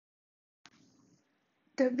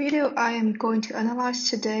The video I am going to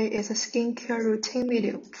analyze today is a skincare routine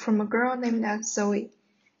video from a girl named as Zoe.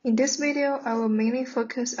 In this video, I will mainly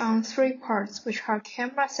focus on three parts, which are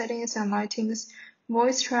camera settings and lightings,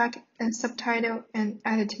 voice track, and subtitle and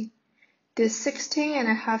editing. This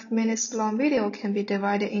 16.5 minutes long video can be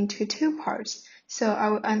divided into two parts, so I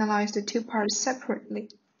will analyze the two parts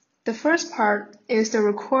separately. The first part is the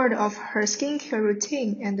record of her skincare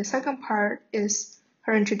routine, and the second part is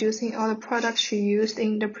her introducing all the products she used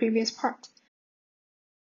in the previous part.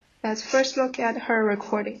 Let's first look at her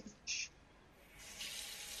recording.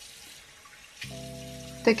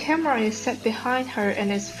 The camera is set behind her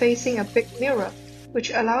and is facing a big mirror, which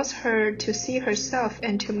allows her to see herself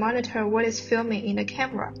and to monitor what is filming in the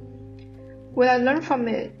camera. What I learned from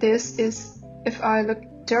this is if I look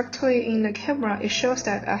directly in the camera, it shows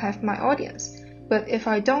that I have my audience. But if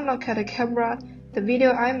I don't look at the camera, the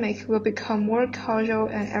video I make will become more casual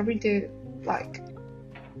and everyday-like.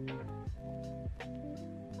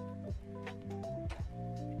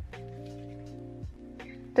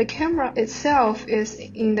 The camera itself is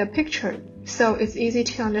in the picture, so it's easy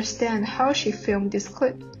to understand how she filmed this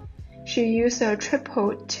clip. She used a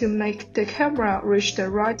tripod to make the camera reach the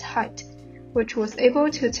right height, which was able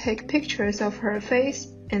to take pictures of her face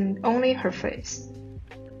and only her face.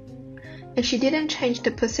 And she didn't change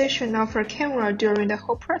the position of her camera during the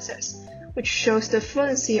whole process, which shows the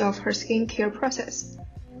fluency of her skincare process.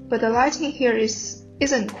 But the lighting here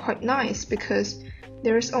isn't quite nice because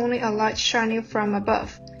there is only a light shining from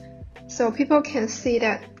above. So people can see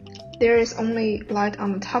that there is only light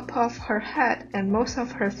on the top of her head and most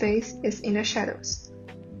of her face is in the shadows.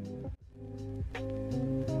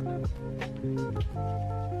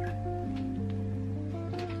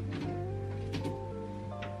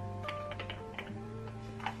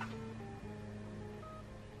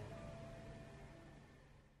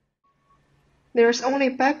 There's only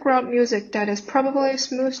background music that is probably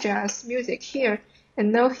smooth jazz music here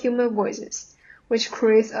and no human voices, which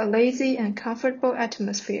creates a lazy and comfortable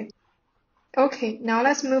atmosphere. Okay, now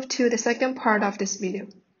let's move to the second part of this video.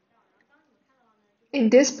 In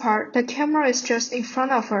this part, the camera is just in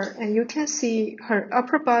front of her and you can see her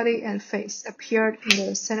upper body and face appeared in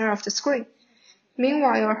the center of the screen.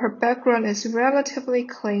 Meanwhile, her background is relatively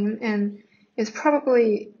clean and is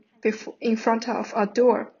probably in front of a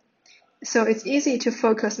door. So it's easy to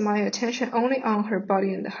focus my attention only on her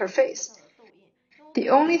body and her face. The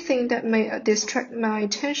only thing that may distract my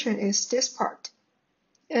attention is this part.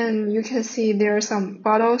 And you can see there are some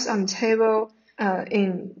bottles on the table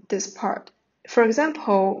in this part. For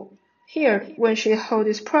example, here, when she holds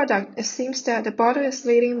this product, it seems that the bottle is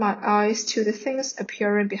leading my eyes to the things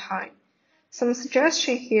appearing behind. Some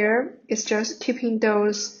suggestion here is just keeping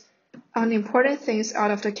those unimportant things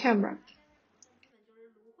out of the camera.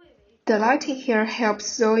 The lighting here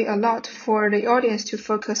helps Zoe a lot for the audience to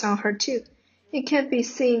focus on her too. It can be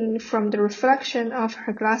seen from the reflection of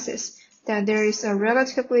her glasses that there is a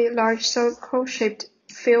relatively large circle-shaped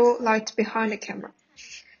field light behind the camera.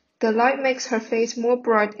 The light makes her face more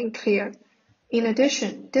bright and clear. In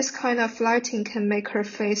addition, this kind of lighting can make her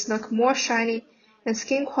face look more shiny and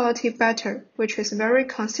skin quality better, which is very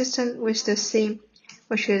consistent with the theme,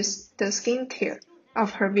 which is the skincare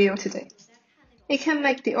of her video today. It can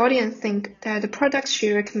make the audience think that the products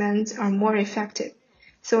she recommends are more effective,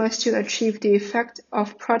 so as to achieve the effect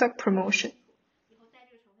of product promotion.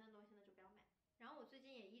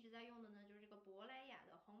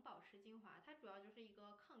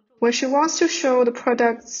 When she wants to show the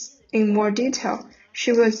products in more detail,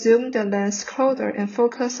 she will zoom the lens closer and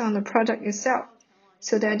focus on the product itself,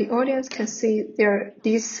 so that the audience can see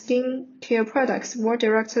these skincare products more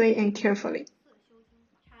directly and carefully.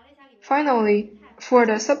 Finally, for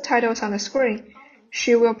the subtitles on the screen,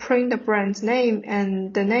 she will print the brand's name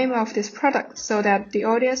and the name of this product so that the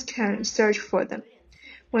audience can search for them.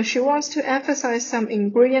 When she wants to emphasize some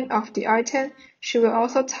ingredient of the item, she will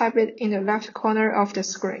also type it in the left corner of the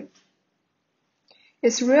screen.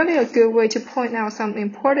 It's really a good way to point out some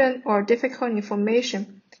important or difficult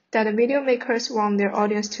information that the video makers want their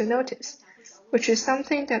audience to notice, which is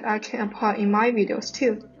something that I can apply in my videos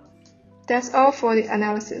too. That's all for the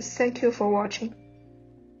analysis. Thank you for watching.